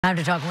Time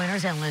to talk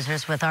winners and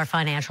losers with our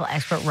financial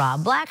expert,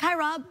 Rob Black. Hi,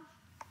 Rob.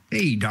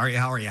 Hey, Daria,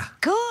 how are you?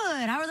 Good.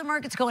 How are the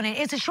markets going in?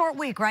 It's a short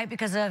week, right,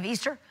 because of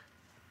Easter?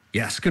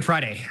 Yes, Good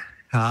Friday.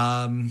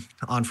 On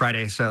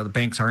Friday, so the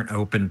banks aren't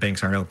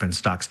open.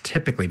 Stocks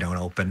typically don't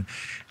open.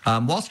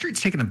 Wall Street's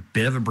taking a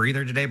bit of a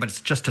breather today, but it's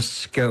just a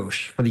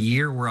skosh. For the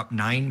year, we're up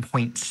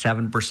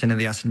 9.7% of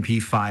the S&P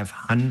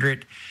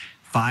 500.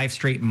 5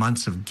 straight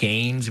months of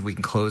gains if we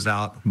can close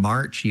out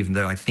March, even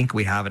though I think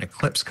we have an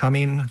eclipse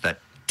coming that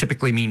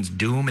typically means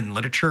doom in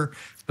literature,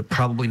 but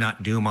probably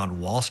not doom on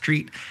Wall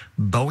Street.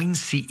 Boeing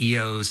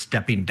CEOs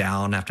stepping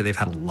down after they've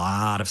had a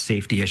lot of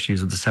safety issues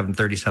with the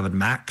 737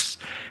 MAX.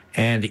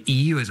 And the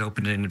EU has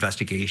opened an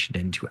investigation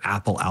into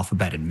Apple,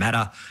 Alphabet, and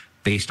Meta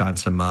based on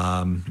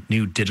some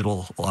new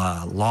digital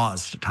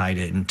laws tied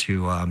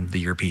into the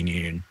European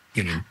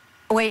Union.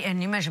 Wait,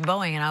 and you mentioned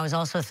Boeing, and I was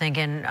also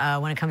thinking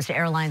when it comes to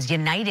airlines,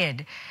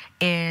 United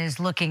is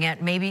looking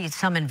at maybe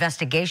some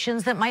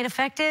investigations that might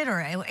affect it,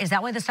 or is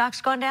that why the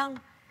stock's gone down?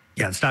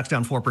 Yeah, the stock's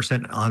down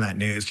 4% on that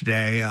news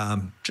today.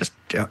 Just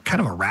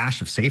kind of a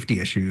rash of safety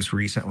issues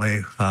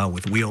recently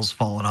with wheels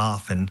falling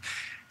off and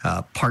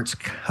parts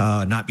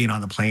not being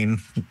on the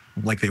plane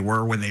like they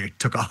were when they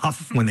took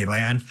off, when they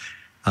land.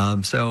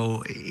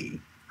 So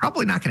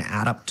probably not going to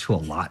add up to a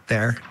lot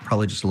there.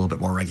 Probably just a little bit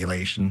more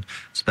regulation,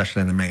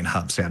 especially in the main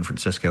hub, San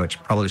Francisco,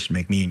 which probably should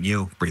make me and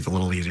you breathe a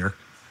little easier.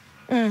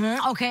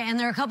 Okay, and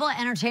there are a couple of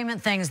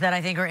entertainment things that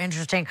I think are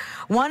interesting.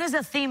 One is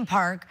a theme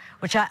park,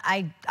 which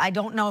I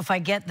don't know if I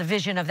get the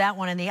vision of that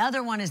one, and the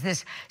other one is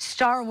this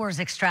Star Wars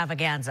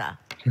extravaganza.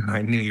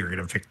 I knew you were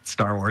going to pick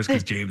Star Wars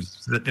because James is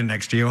sitting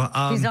next to you.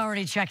 He's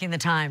already checking the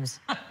times.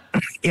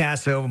 Yeah,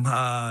 so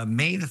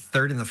May the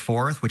 3rd and the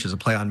 4th, which is a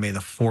play on May the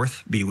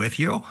 4th, be with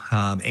you.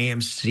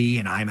 AMC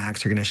and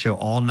IMAX are going to show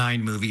all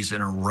 9 movies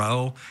in a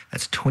row.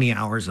 That's 20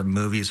 hours of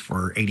movies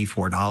for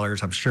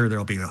 $84. I'm sure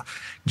there'll be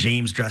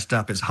James dressed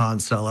up as Han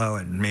Solo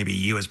and maybe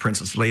you as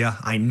Princess Leia.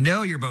 I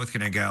know you're both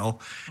going to go.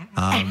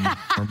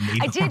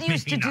 I did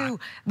used to do,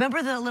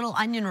 remember the little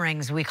onion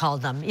rings, we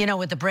called them, you know,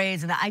 with the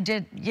braids? And I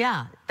did,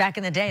 yeah, back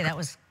in the day, that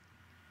was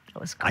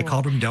cool. I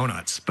called them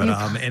donuts, but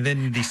and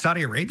then the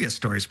Saudi Arabia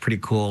story is pretty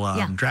cool.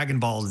 Dragon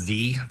Ball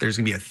Z, there's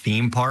gonna be a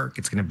theme park.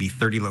 It's gonna be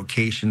 30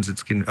 locations.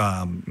 It's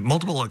gonna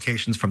multiple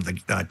locations from the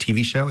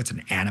TV show. It's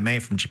an anime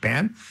from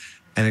Japan,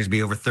 and there's gonna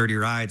be over 30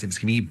 rides. And it's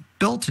gonna be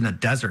built in a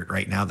desert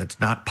right now that's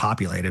not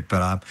populated,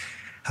 but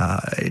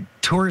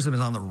tourism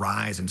is on the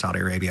rise in Saudi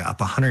Arabia,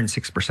 up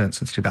 106%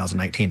 since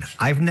 2019.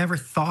 I've never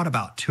thought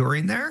about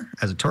touring there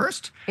as a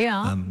tourist.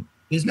 Yeah.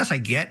 Business I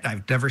get.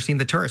 I've never seen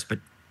the tourists, but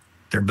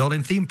they're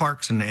building theme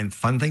parks and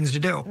fun things to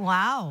do.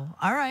 Wow.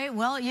 All right.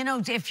 Well, you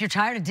know, if you're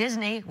tired of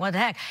Disney, what the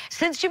heck?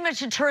 Since you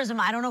mentioned tourism,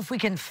 I don't know if we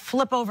can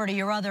flip over to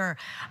your other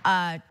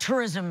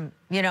tourism,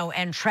 you know,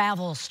 and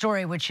travel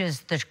story, which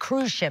is the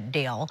cruise ship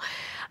deal.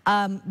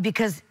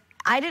 Because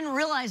I didn't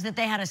realize that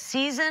they had a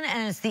season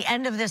and it's the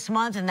end of this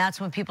month, and that's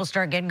when people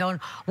start getting going.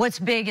 What's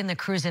big in the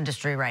cruise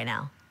industry right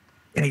now?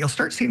 Yeah, you'll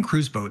start seeing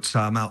cruise boats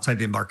outside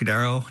the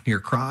Embarcadero near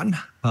Cron.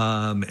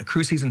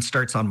 Cruise season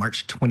starts on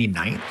March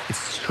 29th. It's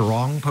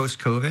strong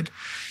post-COVID.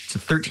 It's a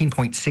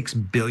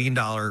 $13.6 billion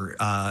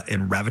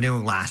in revenue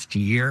last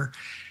year.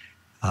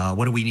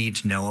 What do we need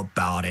to know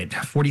about it?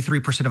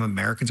 43% of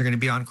Americans are going to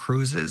be on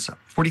cruises.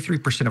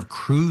 43% of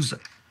cruise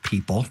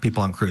people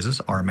on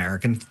cruises are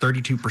American.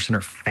 32%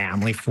 are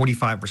family.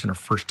 45% are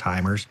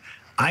first-timers.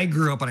 I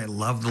grew up and I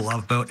loved the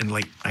Love Boat in the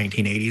late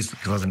 1980s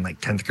because I was in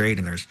like 10th grade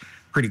and there's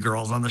pretty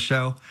girls on the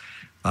show.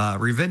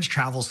 Revenge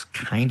Travel's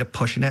kind of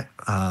pushing it.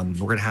 We're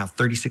going to have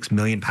 36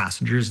 million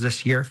passengers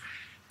this year.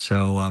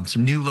 So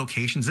some new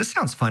locations. This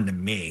sounds fun to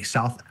me.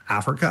 South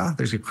Africa,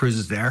 there's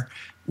cruises there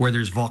where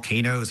there's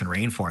volcanoes and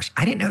rainforest.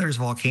 I didn't know there's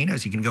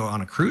volcanoes you can go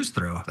on a cruise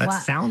through. That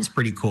sounds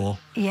pretty cool.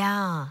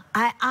 Yeah,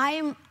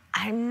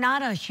 I'm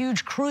not a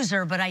huge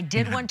cruiser, but I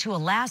did went to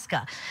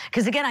Alaska.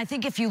 Because again, I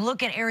think if you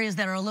look at areas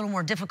that are a little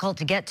more difficult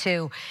to get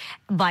to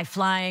by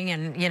flying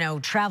and, you know,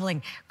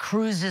 traveling,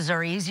 cruises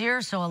are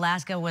easier. So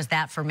Alaska was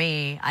that for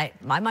me. I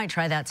might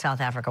try that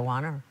South Africa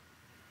one.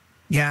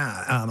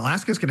 Yeah,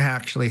 Alaska's going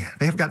to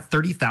they have got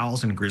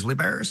 30,000 grizzly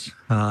bears.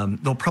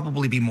 There'll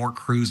probably be more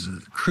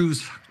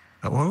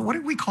what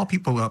do we call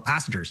people?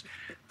 Passengers.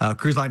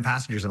 Cruise line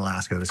passengers in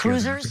Alaska this year.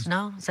 Cruisers?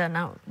 No? Is that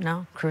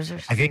no?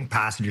 Cruisers? I think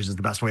passengers is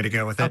the best way to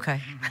go with it.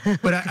 Okay.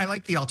 But I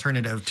like the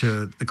alternative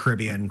to the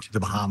Caribbean, to the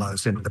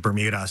Bahamas, and the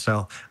Bermuda.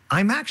 So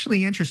I'm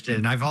actually interested.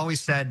 And I've always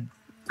said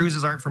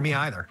cruises aren't for me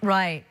either.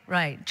 Right.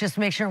 Just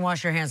make sure and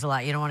wash your hands a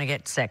lot. You don't want to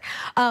get sick.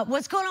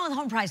 What's going on with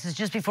home prices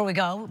just before we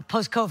go,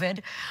 post-COVID?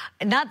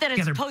 Not that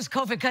it's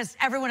post-COVID because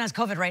everyone has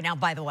COVID right now,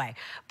 by the way.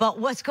 But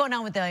what's going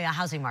on with the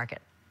housing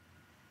market?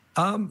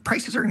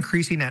 Prices are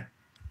increasing at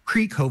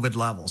pre-COVID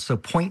levels, so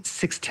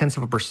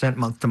 0.6%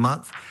 month to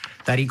month.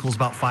 That equals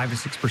about 5 to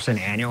 6%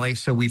 annually.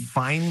 So we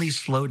finally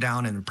slowed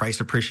down in price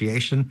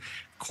appreciation.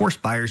 Of course,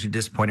 buyers are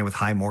disappointed with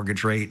high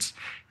mortgage rates.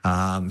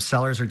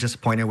 Sellers are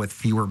disappointed with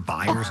fewer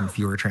buyers and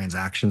fewer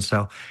transactions.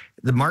 So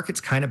the market's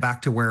kind of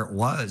back to where it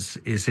was.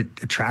 Is it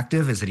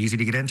attractive? Is it easy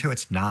to get into?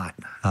 It's not.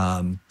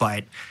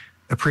 But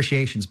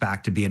appreciation's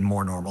back to being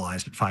more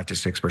normalized at 5 to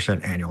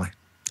 6% annually.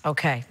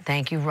 Okay,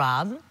 thank you,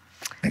 Rob.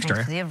 Thanks,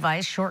 Daria. For the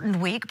advice.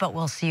 Shortened week, but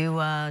we'll see you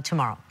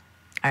tomorrow.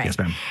 All right. Yes,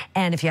 ma'am.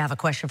 And if you have a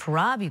question for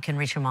Rob, you can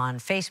reach him on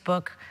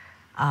Facebook,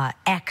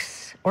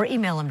 X, or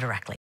email him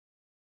directly.